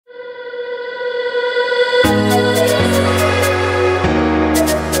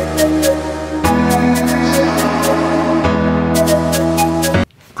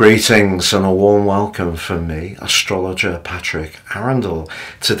Greetings and a warm welcome from me, astrologer Patrick Arundell.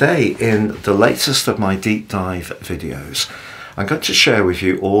 Today, in the latest of my deep dive videos, I'm going to share with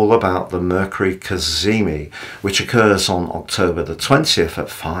you all about the Mercury Cazimi, which occurs on October the 20th at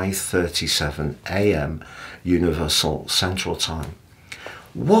 5:37 AM Universal Central Time.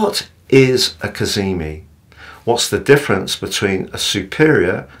 What is a Cazimi? What's the difference between a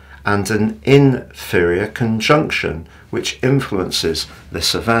superior and an inferior conjunction which influences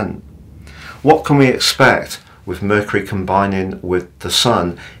this event? What can we expect with Mercury combining with the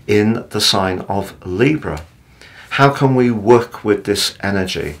Sun in the sign of Libra? How can we work with this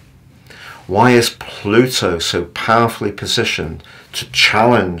energy? Why is Pluto so powerfully positioned to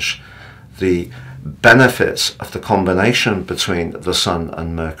challenge the benefits of the combination between the Sun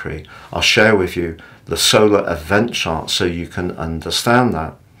and Mercury? I'll share with you the solar event chart so you can understand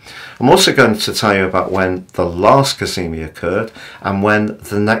that. I'm also going to tell you about when the last Cazimi occurred and when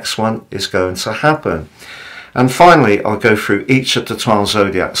the next one is going to happen. And finally, I'll go through each of the 12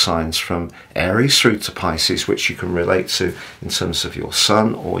 zodiac signs from Aries through to Pisces, which you can relate to in terms of your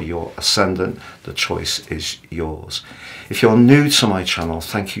sun or your ascendant. The choice is yours. If you're new to my channel,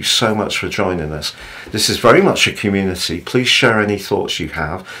 thank you so much for joining us. This is very much a community. Please share any thoughts you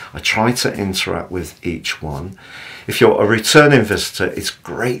have. I try to interact with each one. If you're a returning visitor, it's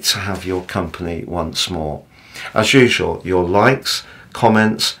great to have your company once more. As usual, your likes,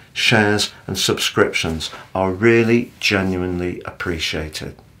 comments, shares and subscriptions are really genuinely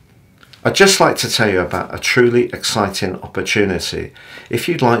appreciated. I'd just like to tell you about a truly exciting opportunity. If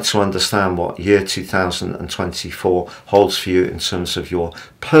you'd like to understand what year 2024 holds for you in terms of your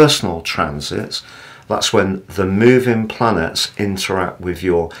personal transits, that's when the moving planets interact with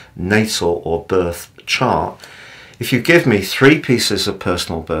your natal or birth chart. If you give me 3 pieces of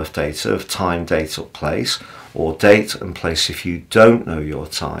personal birth data of time, date or place, or date and place if you don't know your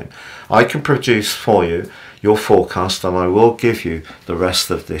time, I can produce for you your forecast, and I will give you the rest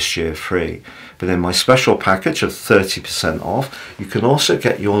of this year free. But in my special package of 30% off, you can also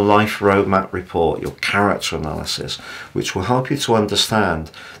get your life roadmap report, your character analysis, which will help you to understand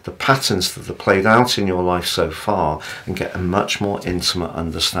the patterns that have played out in your life so far and get a much more intimate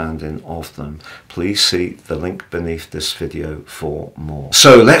understanding of them. Please see the link beneath this video for more.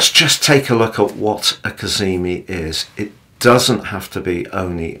 So let's just take a look at what a Cazimi is. It doesn't have to be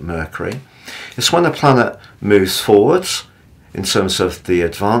only Mercury. It's when a planet moves forwards in terms of the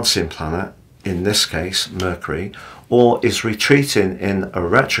advancing planet, in this case Mercury, or is retreating in a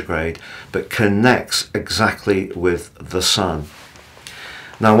retrograde but connects exactly with the Sun.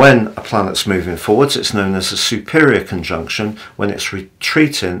 Now when a planet's moving forwards, it's known as a superior conjunction. When it's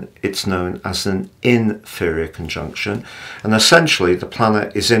retreating, it's known as an inferior conjunction, and essentially the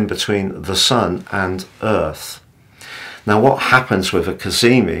planet is in between the Sun and Earth. Now what happens with a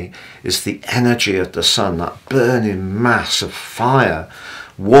Cazimi is the energy of the Sun, that burning mass of fire,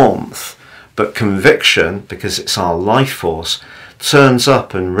 warmth, but conviction, because it's our life force, turns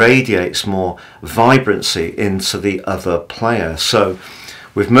up and radiates more vibrancy into the other player. So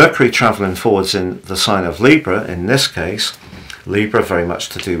with Mercury travelling forwards in the sign of Libra, in this case, Libra very much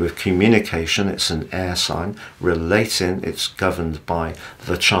to do with communication. It's an air sign, relating. It's governed by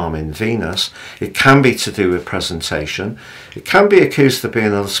the charming Venus. It can be to do with presentation. It can be accused of being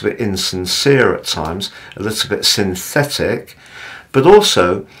a little bit insincere at times, a little bit synthetic, but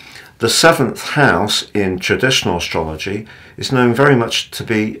also the 7th house in traditional astrology is known very much to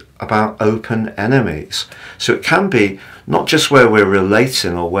be about open enemies. So it can be not just where we're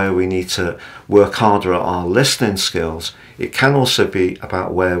relating or where we need to work harder at our listening skills. It can also be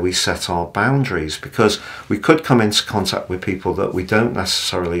about where we set our boundaries, because we could come into contact with people that we don't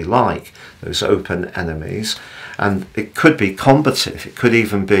necessarily like, those open enemies, and it could be combative. It could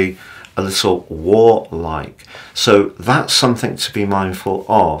even be a little warlike. So that's something to be mindful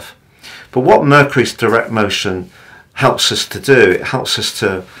of. But what Mercury's direct motion helps us to do, it helps us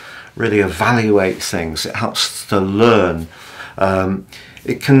to really evaluate things. It helps us to learn.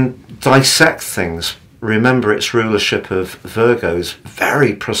 It can dissect things. Remember, its rulership of Virgo is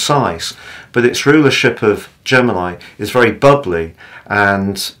very precise, but its rulership of Gemini is very bubbly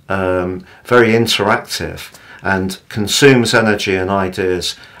and very interactive, and consumes energy and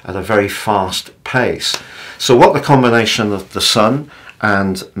ideas at a very fast pace. So what the combination of the Sun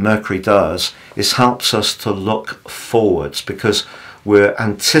and Mercury does is helps us to look forwards, because we're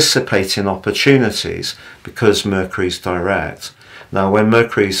anticipating opportunities because Mercury's direct. Now when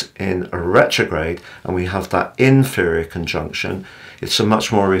Mercury's in a retrograde and we have that inferior conjunction, it's a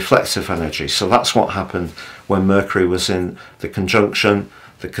much more reflective energy. So that's what happened when Mercury was in the conjunction,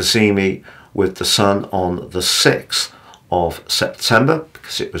 the Cazimi, with the Sun on the 6th of September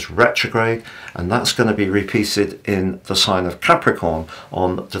because it was retrograde, and that's going to be repeated in the sign of Capricorn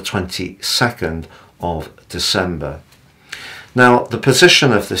on the 22nd of December. Now, the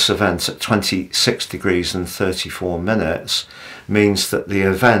position of this event at 26 degrees and 34 minutes means that the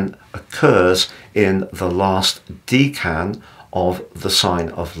event occurs in the last decan of the sign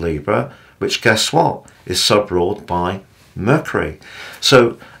of Libra, which, guess what, is subruled by Mercury.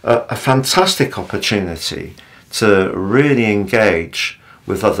 So a fantastic opportunity to really engage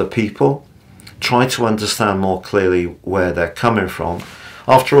with other people, try to understand more clearly where they're coming from.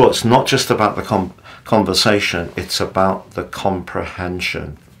 After all, it's not just about the conversation, it's about the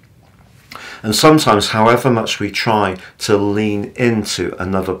comprehension. And sometimes, however much we try to lean into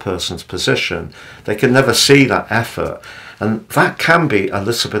another person's position, they can never see that effort. And that can be a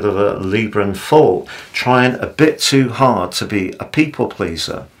little bit of a Libran fault, trying a bit too hard to be a people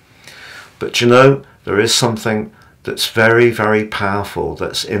pleaser. But you know, there is something that's very, very powerful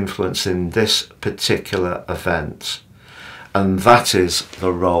that's influencing this particular event. And that is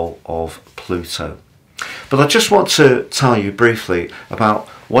the role of Pluto. But I just want to tell you briefly about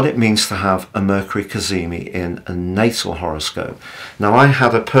what it means to have a Mercury Cazimi in a natal horoscope. Now, I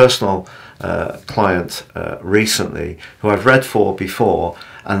had a personal client recently who I've read for before,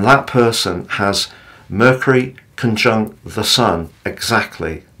 and that person has Mercury conjunct the Sun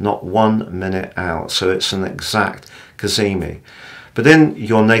exactly, not 1 minute out. So it's an exact Cazimi. But in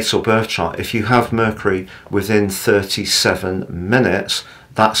your natal birth chart, if you have Mercury within 37 minutes,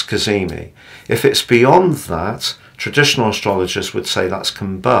 that's Cazimi. If it's beyond that, traditional astrologers would say that's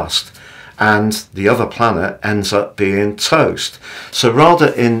combust, and the other planet ends up being toast. So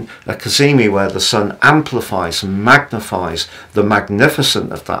rather in a Cazimi where the Sun amplifies and magnifies the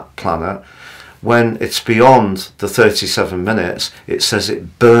magnificence of that planet, when it's beyond the 37 minutes, it says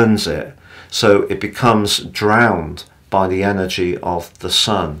it burns it. So it becomes drowned by the energy of the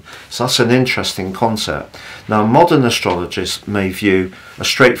Sun. So that's an interesting concept. Now, modern astrologers may view a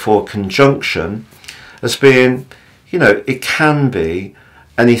straightforward conjunction as being, you know, it can be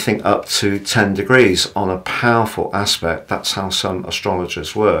anything up to 10 degrees on a powerful aspect. That's how some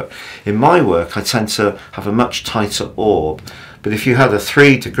astrologers work. In my work, I tend to have a much tighter orb, but if you had a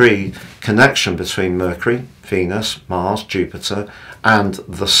 3-degree connection between Mercury, Venus, Mars, Jupiter, and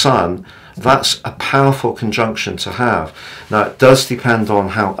the Sun, that's a powerful conjunction to have. Now, it does depend on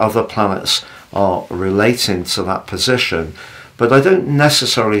how other planets are relating to that position, but I don't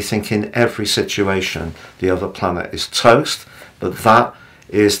necessarily think in every situation the other planet is toast, but that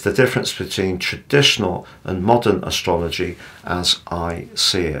is the difference between traditional and modern astrology as I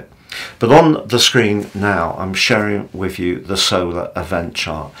see it. But on the screen now, I'm sharing with you the solar event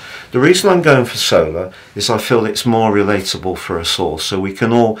chart. The reason I'm going for solar is I feel it's more relatable for us all, so we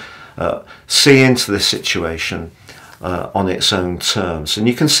can all see into this situation on its own terms. And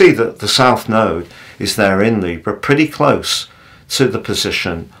you can see that the South Node is there in Libra, pretty close to the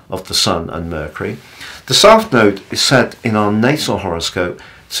position of the Sun and Mercury. The South Node is said in our natal horoscope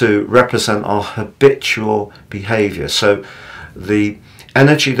to represent our habitual behaviour, so the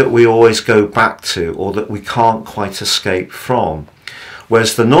energy that we always go back to or that we can't quite escape from.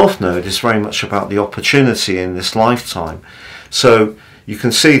 Whereas the North Node is very much about the opportunity in this lifetime. So you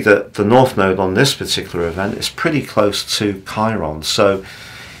can see that the North Node on this particular event is pretty close to Chiron. So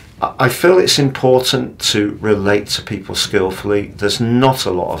I feel it's important to relate to people skillfully. There's not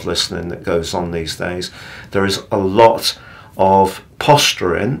a lot of listening that goes on these days. There is a lot of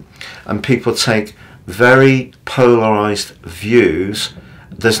posturing, and people take very polarized views.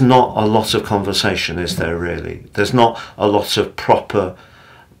 There's not a lot of conversation, is there really? There's not a lot of proper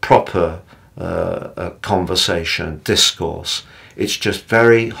conversation, discourse. It's just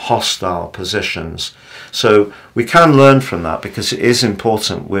very hostile positions. So we can learn from that, because it is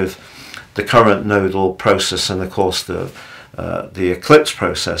important with the current nodal process and of course the eclipse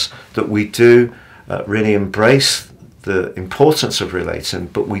process that we do really embrace the importance of relating,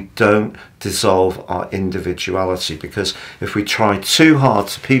 but we don't dissolve our individuality, because if we try too hard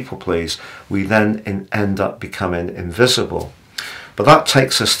to people please, we then end up becoming invisible. But that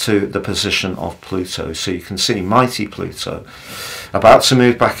takes us to the position of Pluto. So you can see mighty Pluto about to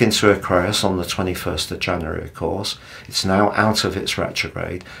move back into Aquarius on the 21st of January, of course. It's now out of its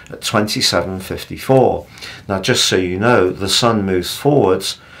retrograde at 27:54. Now, just so you know, the Sun moves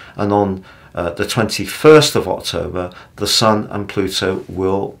forwards, and on the 21st of October, the Sun and Pluto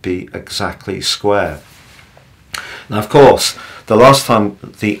will be exactly square. Now, of course, the last time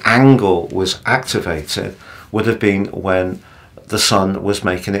the angle was activated would have been when the Sun was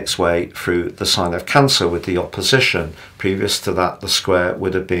making its way through the sign of Cancer with the opposition. Previous to that, the square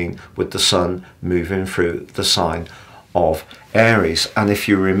would have been with the Sun moving through the sign of Aries. And if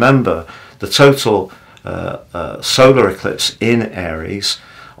you remember, the total solar eclipse in Aries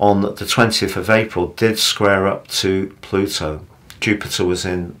on the 20th of April did square up to Pluto. Jupiter was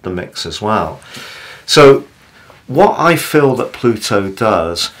in the mix as well. So what I feel that Pluto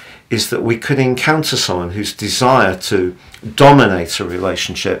does is that we could encounter someone whose desire to dominate a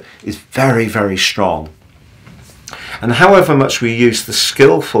relationship is very, very strong. And however much we use the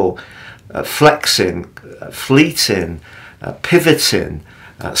skillful flexing, fleeting, pivoting,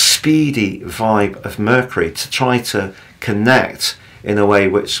 speedy vibe of Mercury to try to connect in a way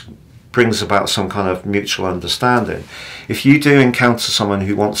which brings about some kind of mutual understanding. If you do encounter someone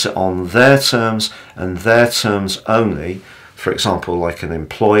who wants it on their terms and their terms only, for example like an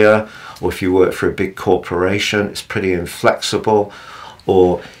employer, or if you work for a big corporation, it's pretty inflexible,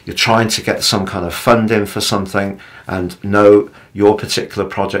 or you're trying to get some kind of funding for something and no, your particular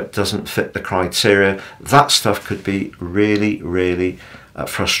project doesn't fit the criteria, that stuff could be really, really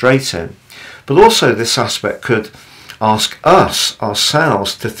frustrating. But also this aspect could ask us,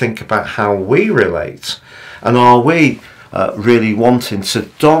 ourselves, to think about how we relate, and are we really wanting to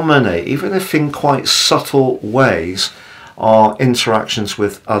dominate, even if in quite subtle ways, our interactions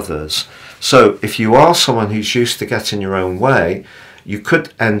with others. So if you are someone who's used to getting your own way, you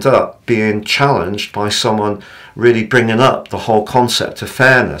could end up being challenged by someone really bringing up the whole concept of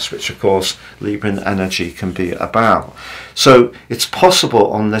fairness, which of course Libran energy can be about. So it's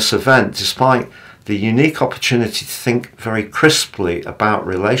possible on this event, despite the unique opportunity to think very crisply about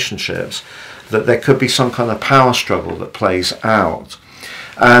relationships, that there could be some kind of power struggle that plays out.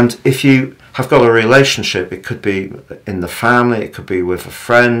 And if you have got a relationship, it could be in the family, it could be with a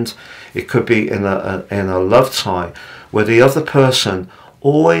friend, it could be in a love tie, where the other person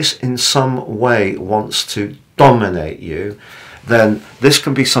always in some way wants to dominate you, then this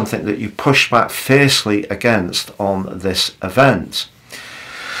can be something that you push back fiercely against on this event.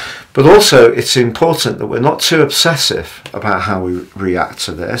 But also it's important that we're not too obsessive about how we react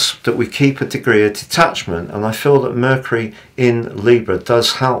to this, that we keep a degree of detachment. And I feel that Mercury in Libra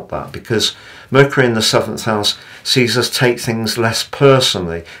does help that, because Mercury in the 7th house sees us take things less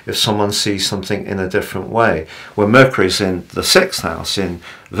personally if someone sees something in a different way. When Mercury is in the 6th house, in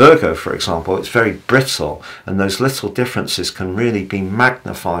Virgo for example, it's very brittle, and those little differences can really be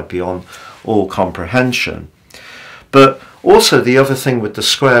magnified beyond all comprehension. But also the other thing with the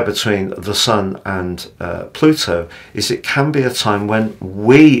square between the Sun and Pluto is it can be a time when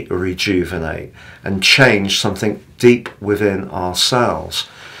we rejuvenate and change something deep within ourselves.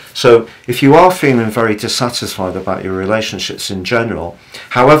 So if you are feeling very dissatisfied about your relationships in general,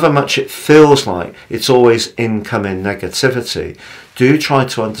 however much it feels like it's always incoming negativity, do try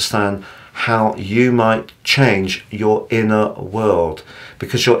to understand how you might change your inner world,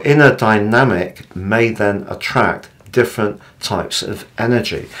 because your inner dynamic may then attract different types of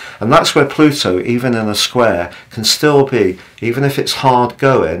energy. And that's where Pluto, even in a square, can still be, even if it's hard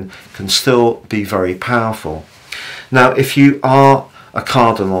going, can still be very powerful. Now if you are a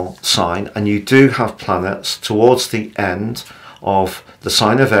cardinal sign and you do have planets towards the end of the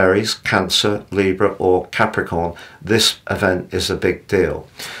sign of Aries, Cancer, Libra or Capricorn, this event is a big deal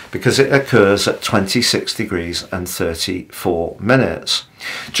because it occurs at 26 degrees and 34 minutes.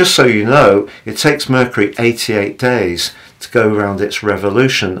 Just so you know, it takes Mercury 88 days to go around its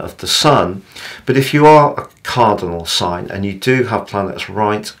revolution of the Sun, but if you are a cardinal sign and you do have planets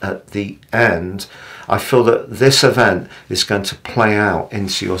right at the end, I feel that this event is going to play out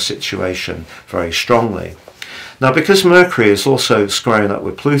into your situation very strongly. Now because Mercury is also squaring up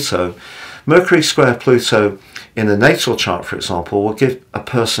with Pluto, Mercury square Pluto in a natal chart, for example, will give a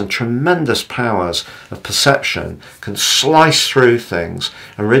person tremendous powers of perception, can slice through things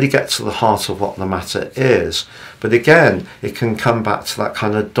and really get to the heart of what the matter is. But again, it can come back to that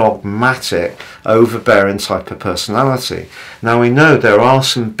kind of dogmatic, overbearing type of personality. Now we know there are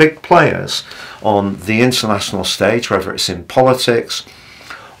some big players on the international stage, whether it's in politics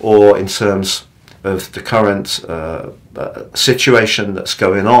or in terms of the current situation that's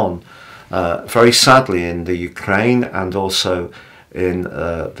going on, very sadly in the Ukraine and also in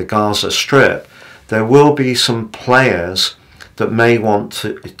the Gaza Strip. There will be some players that may want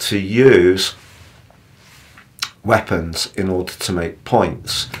to use weapons in order to make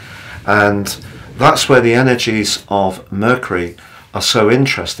points, and that's where the energies of Mercury are so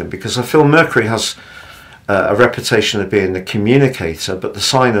interesting, because I feel Mercury has a reputation of being the communicator, but the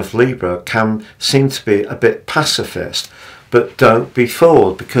sign of Libra can seem to be a bit pacifist. But don't be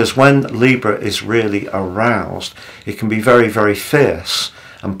fooled, because when Libra is really aroused, it can be very, very fierce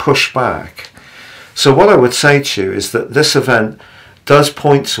and push back. So what I would say to you is that this event does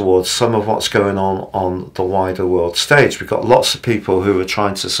point towards some of what's going on the wider world stage. We've got lots of people who are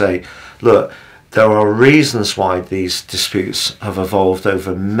trying to say, look, there are reasons why these disputes have evolved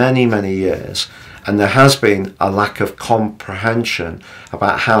over many, many years, and there has been a lack of comprehension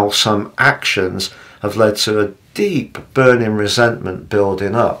about how some actions have led to a deep burning resentment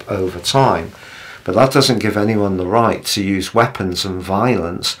building up over time. But that doesn't give anyone the right to use weapons and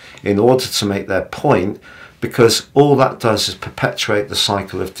violence in order to make their point, because all that does is perpetuate the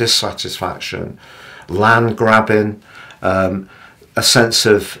cycle of dissatisfaction, land grabbing, a sense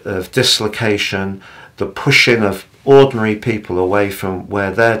of dislocation, the pushing of ordinary people away from where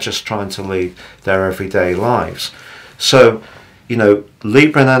they're just trying to lead their everyday lives. So, you know,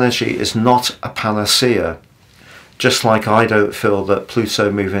 Libran energy is not a panacea. Just like I don't feel that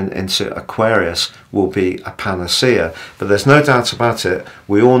Pluto moving into Aquarius will be a panacea. But there's no doubt about it,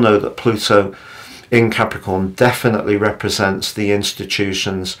 we all know that Pluto in Capricorn definitely represents the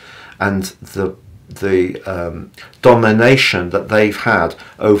institutions and the domination that they've had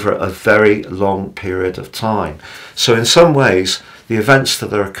over a very long period of time. So in some ways, the events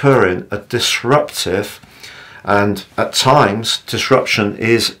that are occurring are disruptive, and at times disruption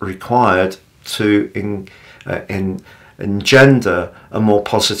is required to engender a more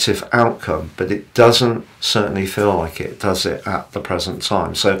positive outcome, but it doesn't certainly feel like it does it at the present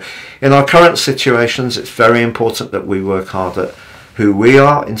time. So in our current situations, it's very important that we work hard at who we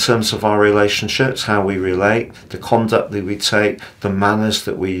are in terms of our relationships, how we relate, the conduct that we take, the manners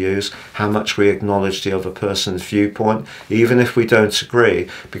that we use, how much we acknowledge the other person's viewpoint, even if we don't agree,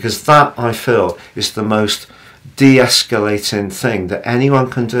 because that, I feel, is the most de-escalating thing that anyone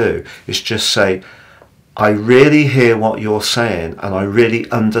can do, is just say, I really hear what you're saying and I really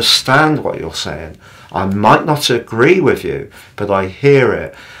understand what you're saying. I might not agree with you, but I hear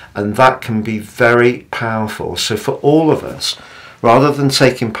it. And that can be very powerful. So for all of us, rather than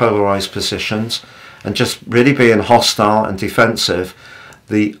taking polarized positions and just really being hostile and defensive,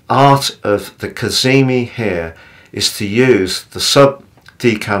 the art of the Cazimi here is to use the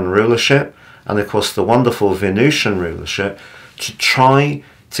sub-decan rulership and of course the wonderful Venusian rulership to try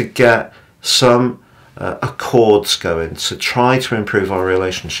to get some accords going, to try to improve our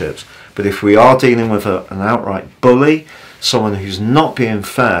relationships. But if we are dealing with an outright bully, someone who's not being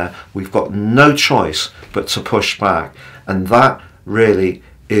fair, we've got no choice but to push back. And that really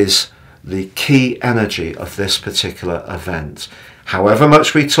is the key energy of this particular event. However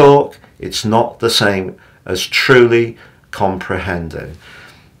much we talk, it's not the same as truly comprehending.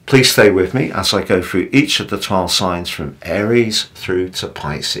 Please stay with me as I go through each of the 12 signs from Aries through to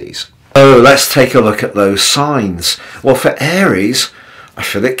Pisces. So let's take a look at those signs. Well, for Aries, I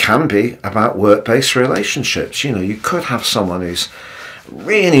feel it can be about work-based relationships. You know, you could have someone who's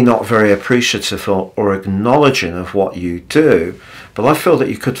really not very appreciative or acknowledging of what you do, but I feel that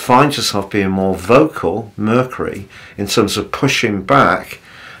you could find yourself being more vocal, Mercury, in terms of pushing back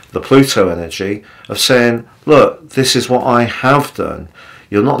the Pluto energy of saying, look, this is what I have done.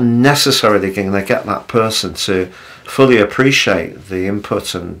 You're not necessarily going to get that person to fully appreciate the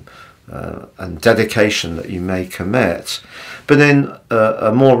input and dedication that you may commit. But in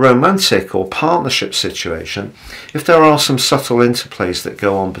a more romantic or partnership situation, if there are some subtle interplays that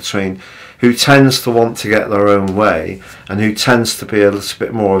go on between who tends to want to get their own way and who tends to be a little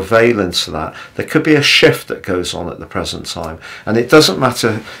bit more available to that, there could be a shift that goes on at the present time. And it doesn't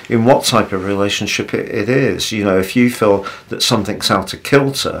matter in what type of relationship it is. You know, if you feel that something's out of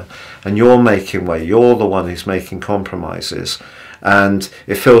kilter and you're making way, you're the one who's making compromises, and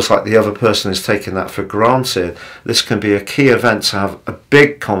it feels like the other person is taking that for granted, this can be a key event to have a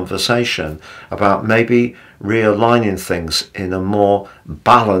big conversation about maybe realigning things in a more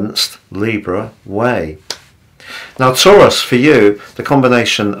balanced Libra way. Now Taurus, for you, the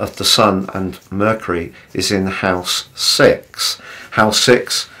combination of the Sun and Mercury is in house 6. House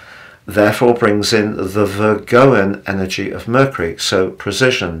 6 therefore brings in the Virgoan energy of Mercury, so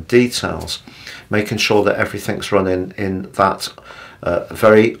precision, details, making sure that everything's running in that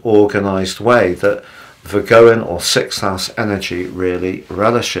very organized way that Virgoan or 6th house energy really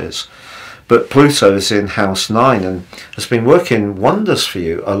relishes. But Pluto is in house 9 and has been working wonders for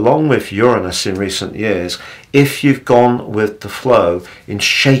you, along with Uranus in recent years, if you've gone with the flow in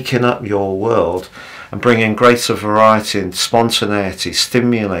shaking up your world and bringing greater variety and spontaneity,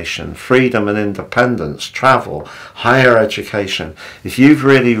 stimulation, freedom and independence, travel, higher education. If you've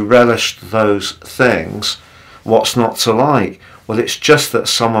really relished those things, what's not to like? Well, it's just that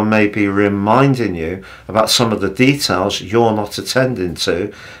someone may be reminding you about some of the details you're not attending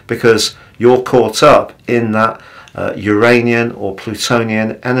to because you're caught up in that Uranian or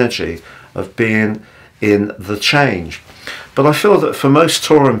Plutonian energy of being in the change. But I feel that for most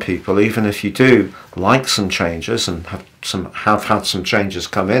Tauran people, even if you do like some changes and have had some changes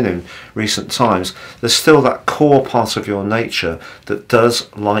come in recent times, there's still that core part of your nature that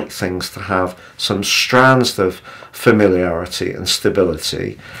does like things to have some strands of familiarity and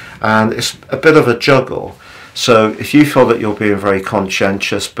stability, and it's a bit of a juggle. So if you feel that you're being very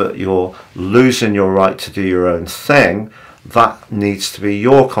conscientious but you're losing your right to do your own thing, that needs to be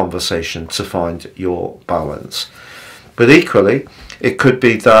your conversation to find your balance. But equally, it could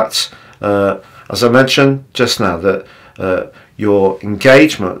be that, as I mentioned just now, that your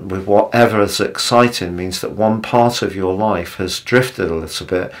engagement with whatever is exciting means that one part of your life has drifted a little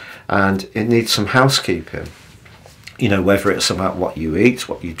bit and it needs some housekeeping. You know, whether it's about what you eat,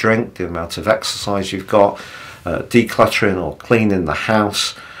 what you drink, the amount of exercise you've got, decluttering or cleaning the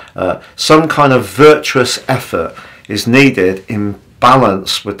house, some kind of virtuous effort is needed in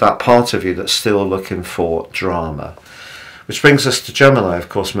balance with that part of you that's still looking for drama. Which brings us to Gemini. Of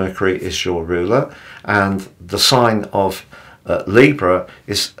course, Mercury is your ruler, and the sign of Libra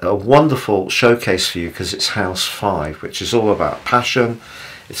is a wonderful showcase for you because it's house 5, which is all about passion,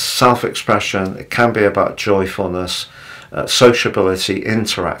 it's self-expression, it can be about joyfulness, sociability,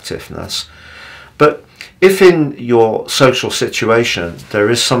 interactiveness. But if in your social situation there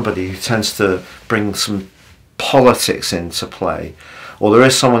is somebody who tends to bring some politics into play, or there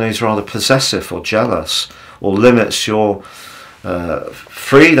is someone who's rather possessive or jealous, or limits your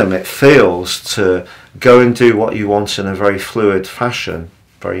freedom it feels to go and do what you want in a very fluid fashion,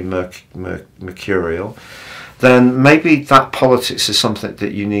 very mercurial, then maybe that politics is something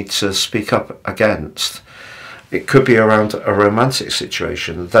that you need to speak up against. It could be around a romantic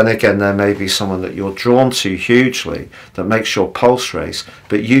situation. Then again, there may be someone that you're drawn to hugely that makes your pulse race,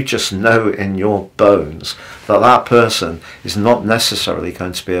 but you just know in your bones that that person is not necessarily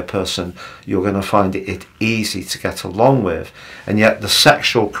going to be a person you're going to find it easy to get along with. And yet the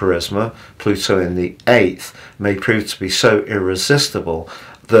sexual charisma, Pluto in the 8th, may prove to be so irresistible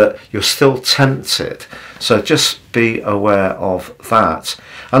that you're still tempted. So just be aware of that.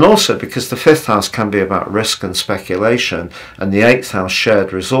 And also, because the 5th house can be about risk and speculation, and the 8th house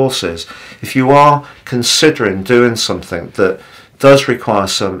shared resources, if you are considering doing something that does require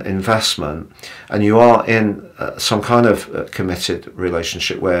some investment, and you are in some kind of committed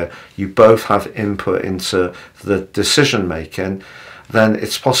relationship where you both have input into the decision making, then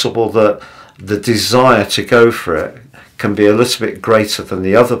it's possible that the desire to go for it can be a little bit greater than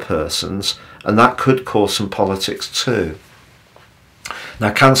the other person's, and that could cause some politics too.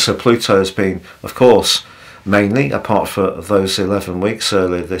 Now, Cancer, Pluto has been, of course, mainly, apart from those 11 weeks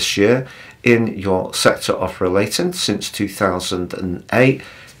earlier this year, in your sector of relating since 2008.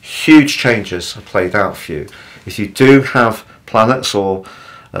 Huge changes have played out for you. If you do have planets or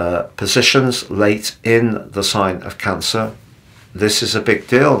positions late in the sign of Cancer, this is a big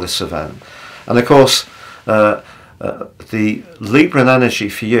deal, this event. And of course, the Libran energy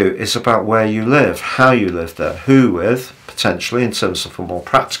for you is about where you live, how you live there, who with, potentially in terms of a more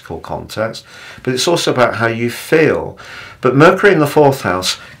practical context, but it's also about how you feel. But Mercury in the 4th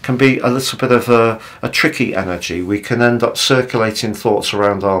house can be a little bit of a tricky energy. We can end up circulating thoughts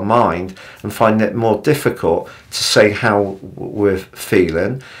around our mind and find it more difficult to say how we're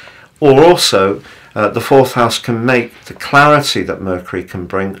feeling. Or also, the 4th house can make the clarity that Mercury can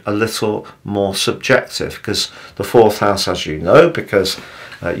bring a little more subjective, because the 4th house, as you know, because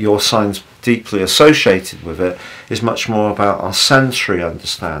your sign's deeply associated with it, is much more about our sensory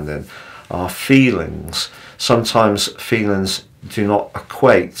understanding, our feelings. Sometimes feelings do not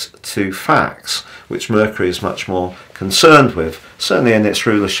equate to facts, which Mercury is much more concerned with, certainly in its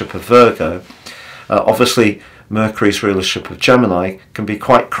rulership of Virgo. Obviously, Mercury's rulership of Gemini can be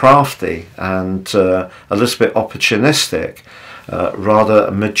quite crafty and a little bit opportunistic,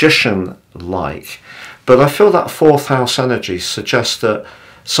 rather magician-like. But I feel that 4th house energy suggests that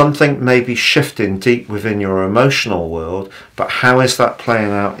something may be shifting deep within your emotional world, but how is that playing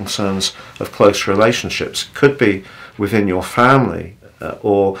out in terms of close relationships? It could be within your family,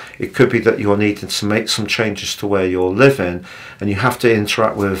 or it could be that you're needing to make some changes to where you're living, and you have to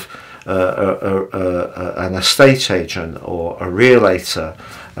interact with an estate agent or a realtor,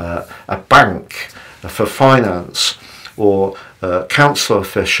 a bank for finance, or council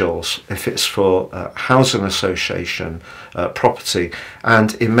officials if it's for housing association property,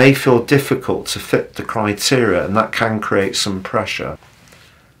 and it may feel difficult to fit the criteria, and that can create some pressure.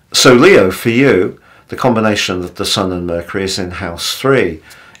 So Leo, for you, the combination of the Sun and Mercury is in house 3.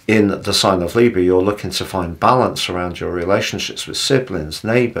 In the sign of Libra, you're looking to find balance around your relationships with siblings,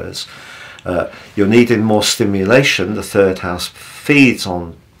 neighbours. You're needing more stimulation. The 3rd house feeds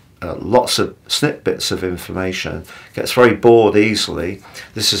on lots of snippets of information, gets very bored easily.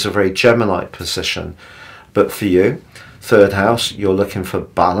 This is a very Gemini position. But for you, third house, you're looking for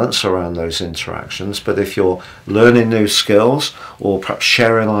balance around those interactions. But if you're learning new skills or perhaps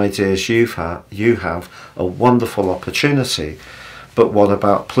sharing ideas you have a wonderful opportunity. But what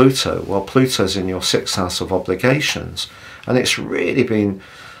about Pluto? Well, Pluto's in your sixth house of obligations, and it's really been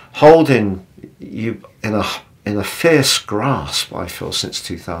holding you in a fierce grasp, I feel, since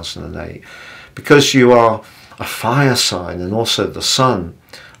 2008, because you are a fire sign, and also the sun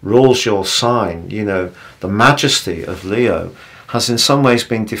rules your sign. You know, the majesty of Leo has in some ways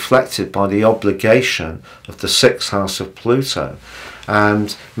been deflected by the obligation of the sixth house of Pluto.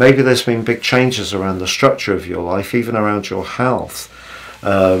 And maybe there's been big changes around the structure of your life, even around your health.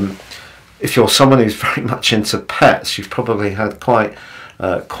 If you're someone who's very much into pets, you've probably had quite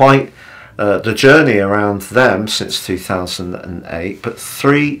the journey around them since 2008. But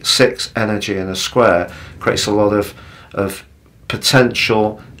 3-6 energy in a square creates a lot of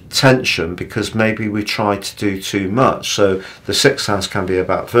potential tension, because maybe we try to do too much. So the sixth house can be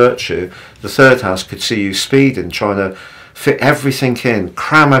about virtue. The third house could see you speeding, trying to fit everything in,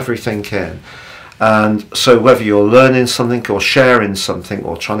 cram everything in. And so whether you're learning something or sharing something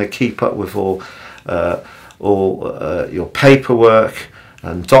or trying to keep up with all your paperwork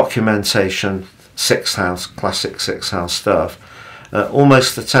and documentation, sixth house, classic sixth house stuff,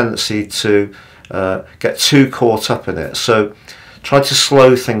 almost the tendency to get too caught up in it. So try to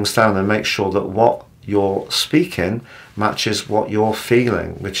slow things down and make sure that what you're speaking matches what you're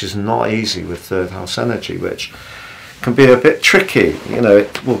feeling, which is not easy with third house energy, which can be a bit tricky. You know,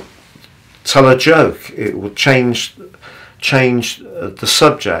 it will tell a joke, it will change the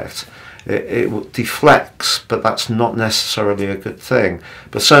subject, it will deflects, but that's not necessarily a good thing.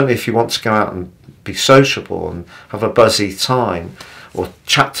 But certainly if you want to go out and be sociable and have a buzzy time, or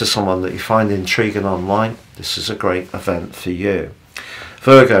chat to someone that you find intriguing online, this is a great event for you.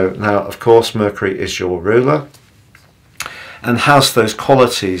 Virgo, now of course Mercury is your ruler and has those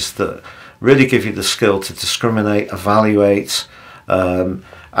qualities that really give you the skill to discriminate, evaluate,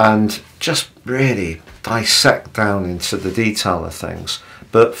 and just really dissect down into the detail of things.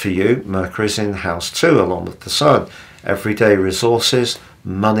 But for you, Mercury is in house 2 along with the sun. Everyday resources,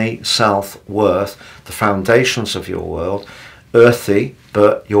 money, self-worth, the foundations of your world. Earthy,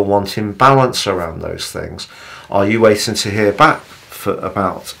 but you're wanting balance around those things. Are you waiting to hear back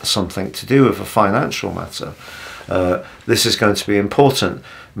about something to do with a financial matter? This is going to be important.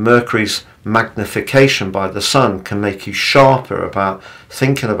 Mercury's magnification by the sun can make you sharper about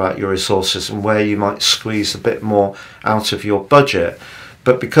thinking about your resources and where you might squeeze a bit more out of your budget.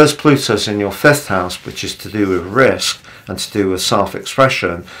 But because Pluto's in your 5th house, which is to do with risk and to do with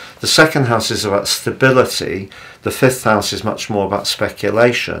self-expression, the 2nd house is about stability, the 5th house is much more about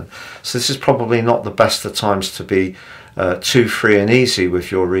speculation. So this is probably not the best of times to be too free and easy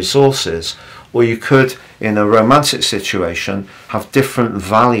with your resources. Or you could, in a romantic situation, have different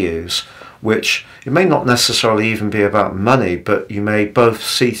values, which it may not necessarily even be about money, but you may both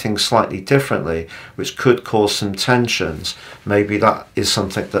see things slightly differently, which could cause some tensions. Maybe that is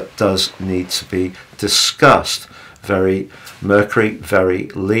something that does need to be discussed. Very Mercury, very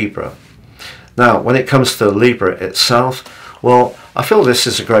Libra. Now, when it comes to Libra itself, well, I feel this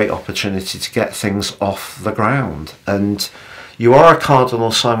is a great opportunity to get things off the ground. And you are a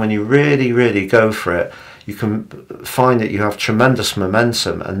cardinal sign. When you really, really go for it, you can find that you have tremendous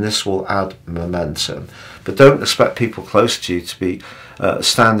momentum, and this will add momentum. But don't expect people close to you to be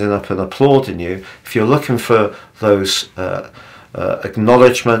standing up and applauding you. If you're looking for those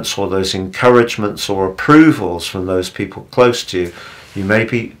acknowledgements or those encouragements or approvals from those people close to you, you may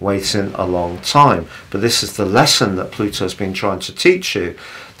be waiting a long time. But this is the lesson that Pluto's been trying to teach you,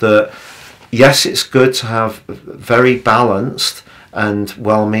 that yes, it's good to have very balanced and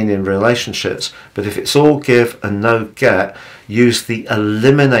well-meaning relationships, but if it's all give and no get, use the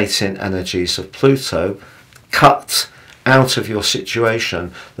eliminating energies of Pluto, cut out of your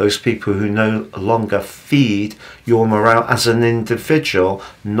situation those people who no longer feed your morale as an individual,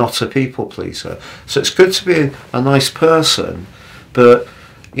 not a people pleaser. So it's good to be a nice person, but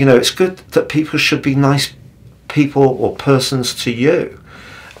you know, it's good that people should be nice people or persons to you.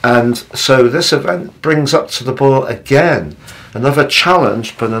 And so this event brings up to the boil again another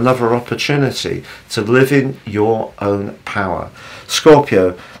challenge, but another opportunity to live in your own power.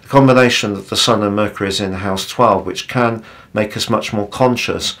 Scorpio, the combination of the Sun and Mercury is in house 12, which can make us much more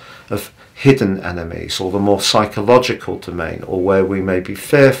conscious of hidden enemies, or the more psychological domain, or where we may be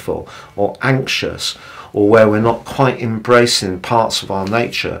fearful or anxious, or where we're not quite embracing parts of our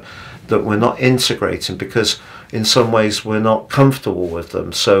nature that we're not integrating, because in some ways we're not comfortable with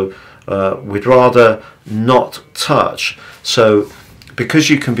them, so we'd rather not touch. So because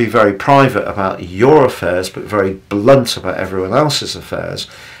you can be very private about your affairs but very blunt about everyone else's affairs,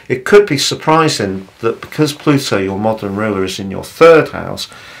 it could be surprising that because Pluto, your modern ruler, is in your 3rd house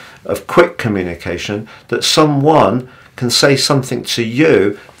of quick communication, that someone can say something to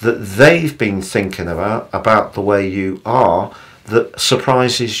you that they've been thinking about the way you are, that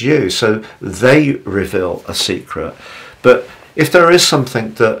surprises you. So they reveal a secret. But if there is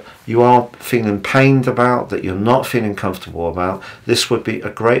something that you are feeling pained about, that you're not feeling comfortable about, this would be a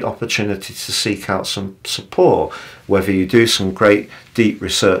great opportunity to seek out some support, whether you do some great deep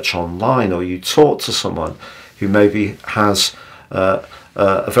research online or you talk to someone who maybe has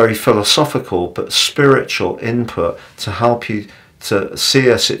a very philosophical but spiritual input to help you to see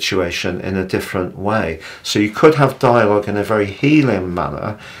a situation in a different way. So you could have dialogue in a very healing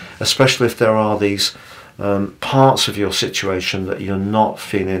manner, especially if there are these parts of your situation that you're not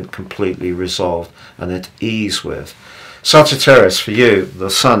feeling completely resolved and at ease with. Sagittarius, for you, the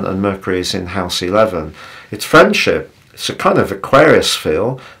Sun and Mercury is in house 11. It's friendship. It's a kind of Aquarius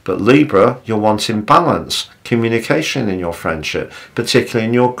feel, but Libra, you're wanting balance, communication in your friendship, particularly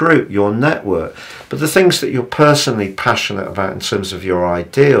in your group, your network. But the things that you're personally passionate about in terms of your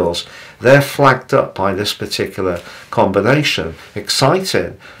ideals, they're flagged up by this particular combination.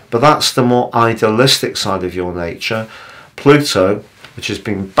 Exciting, but that's the more idealistic side of your nature. Pluto, which has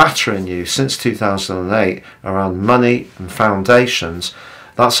been battering you since 2008 around money and foundations,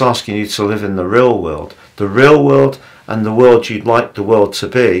 that's asking you to live in the real world. The real world and the world you'd like the world to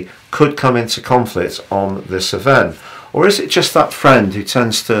be could come into conflict on this event. Or is it just that friend who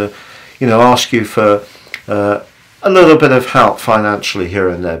tends to, ask you for a little bit of help financially here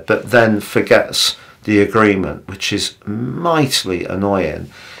and there, but then forgets the agreement, which is mightily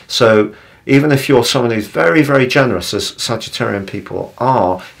annoying. So even if you're someone who's very, very generous, as Sagittarian people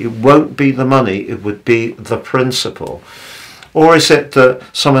are, it won't be the money, it would be the principle. Or is it that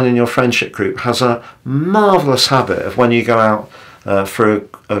someone in your friendship group has a marvellous habit of, when you go out for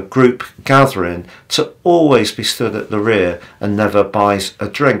a group gathering, to always be stood at the rear and never buys a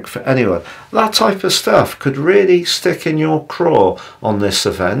drink for anyone? That type of stuff could really stick in your craw on this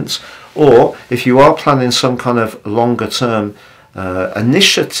event. Or if you are planning some kind of longer term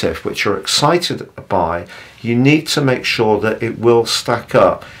initiative which you're excited by, you need to make sure that it will stack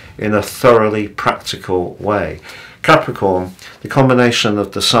up in a thoroughly practical way. Capricorn, the combination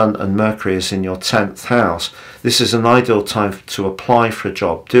of the Sun and Mercury is in your 10th house. This is an ideal time to apply for a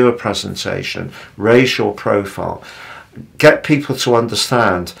job, do a presentation, raise your profile, get people to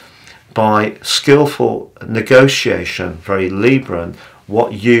understand by skillful negotiation, very Libran,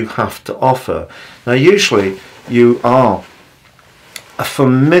 what you have to offer. Now usually you are a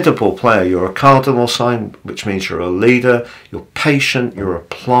formidable player. You're a cardinal sign, which means you're a leader, you're patient, you're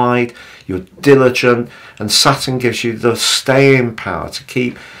applied, you're diligent, and Saturn gives you the staying power to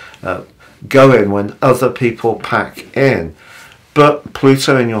keep going when other people pack in. But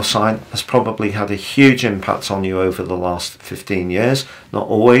Pluto in your sign has probably had a huge impact on you over the last 15 years, not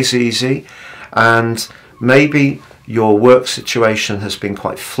always easy, and maybe your work situation has been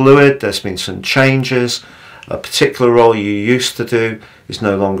quite fluid, there's been some changes. A particular role you used to do is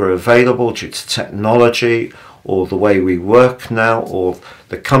no longer available due to technology or the way we work now, or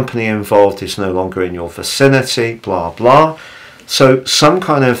the company involved is no longer in your vicinity, blah blah. So some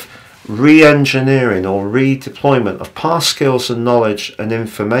kind of re-engineering or redeployment of past skills and knowledge and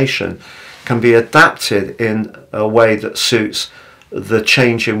information can be adapted in a way that suits the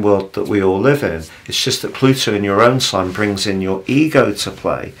changing world that we all live in. It's just that Pluto in your own sign brings in your ego to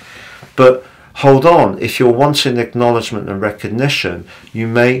play. But hold on, if you're wanting acknowledgement and recognition, you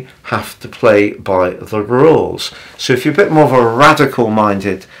may have to play by the rules. So if you're a bit more of a radical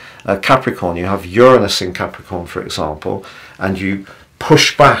minded Capricorn, you have Uranus in Capricorn for example, and you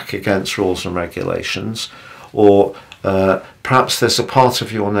push back against rules and regulations, or perhaps there's a part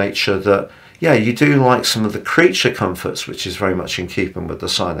of your nature that, yeah, you do like some of the creature comforts, which is very much in keeping with the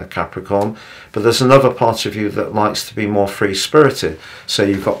sign of Capricorn, but there's another part of you that likes to be more free-spirited. So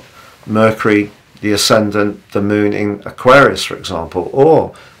you've got Mercury, the ascendant, the moon in Aquarius, for example,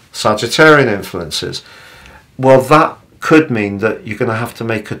 or Sagittarian influences. Well, that could mean that you're going to have to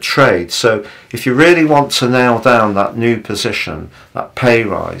make a trade. So if you really want to nail down that new position, that pay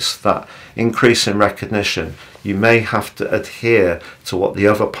rise, that increase in recognition, you may have to adhere to what the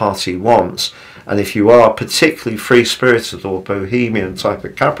other party wants. And if you are particularly free-spirited or bohemian type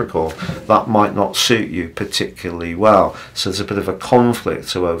of Capricorn, that might not suit you particularly well. So there's a bit of a conflict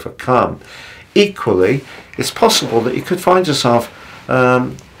to overcome. Equally, it's possible that you could find yourself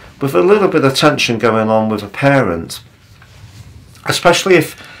with a little bit of tension going on with a parent, especially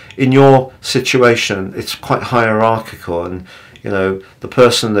if in your situation it's quite hierarchical, and you know the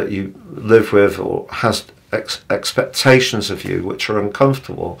person that you live with or has expectations of you which are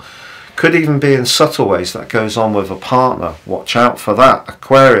uncomfortable. Could even be in subtle ways that goes on with a partner. Watch out for that,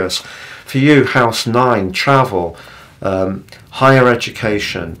 Aquarius. For you, house 9, travel, higher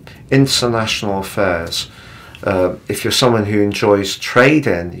education, international affairs. If you're someone who enjoys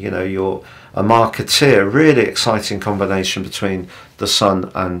trading, you know, you're a marketeer, really exciting combination between the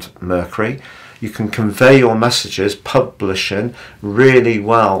Sun and Mercury. You can convey your messages, publishing, really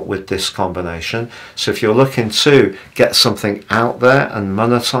well with this combination. So if you're looking to get something out there and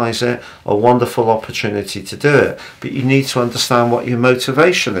monetize it, a wonderful opportunity to do it. But you need to understand what your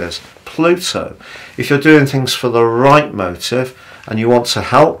motivation is. Pluto. If you're doing things for the right motive and you want to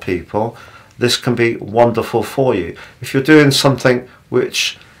help people, this can be wonderful for you. If you're doing something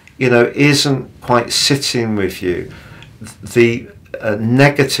which, you know, isn't quite sitting with you, the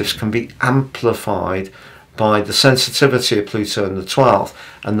negatives can be amplified by the sensitivity of Pluto in the 12th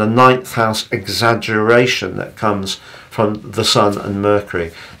and the 9th house exaggeration that comes from the Sun and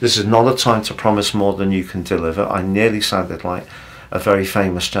Mercury. This is not a time to promise more than you can deliver. I nearly sounded like a very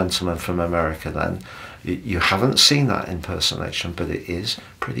famous gentleman from America then. You haven't seen that impersonation, but it is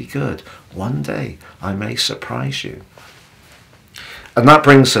pretty good. One day I may surprise you. And that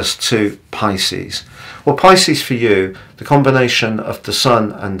brings us to Pisces. Well, Pisces for you, the combination of the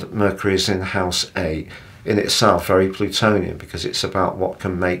Sun and Mercury is in house A, in itself very Plutonian, because it's about what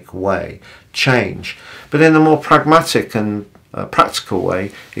can make way, change. But in a more pragmatic and practical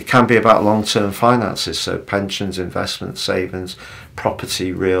way, it can be about long-term finances, so pensions, investments, savings,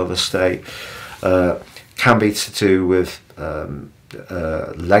 property, real estate, can be to do with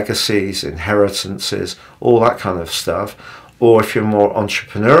legacies, inheritances, all that kind of stuff. Or if you're more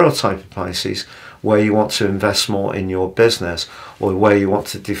entrepreneurial type of Pisces, where you want to invest more in your business, or where you want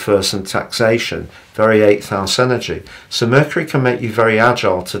to defer some taxation, very 8th house energy. So Mercury can make you very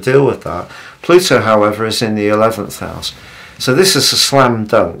agile to deal with that. Pluto, however, is in the 11th house. So this is a slam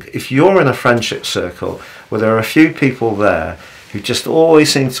dunk. If you're in a friendship circle where there are a few people there who just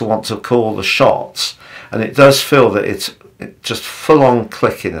always seem to want to call the shots, and it does feel that it's just full-on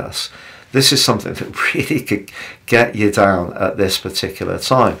clickiness, this is something that really could get you down at this particular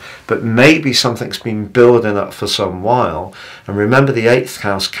time. But maybe something's been building up for some while. And remember, the 8th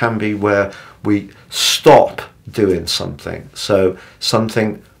house can be where we stop doing something. So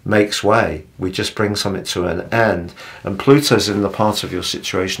something makes way. We just bring something to an end. And Pluto's in the part of your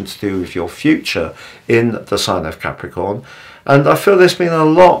situation to do with your future in the sign of Capricorn. And I feel there's been a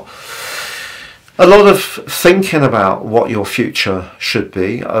lot of thinking about what your future should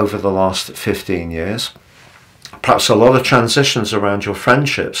be over the last 15 years. Perhaps a lot of transitions around your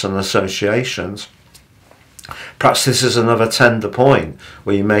friendships and associations. Perhaps this is another tender point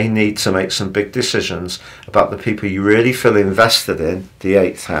where you may need to make some big decisions about the people you really feel invested in, the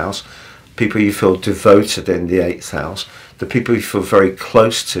 8th house, people you feel devoted in, the 8th house, the people you feel very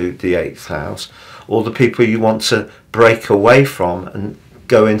close to, the 8th house, or the people you want to break away from and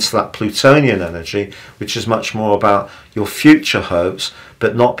go into that Plutonian energy, which is much more about your future hopes,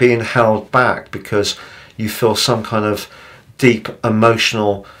 but not being held back because you feel some kind of deep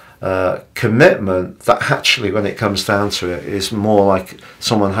emotional commitment that actually, when it comes down to it, is more like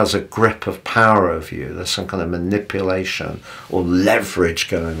someone has a grip of power over you. There's some kind of manipulation or leverage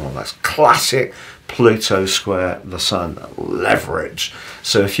going on. That's classic Pluto square the Sun, leverage.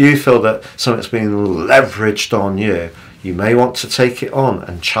 So if you feel that something's being leveraged on you, you may want to take it on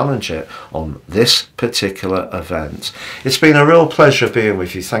and challenge it on this particular event. It's been a real pleasure being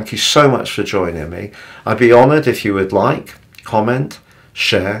with you. Thank you so much for joining me. I'd be honoured if you would like, comment,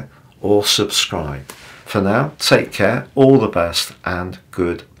 share or subscribe. For now, take care, all the best and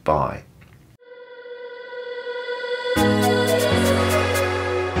goodbye.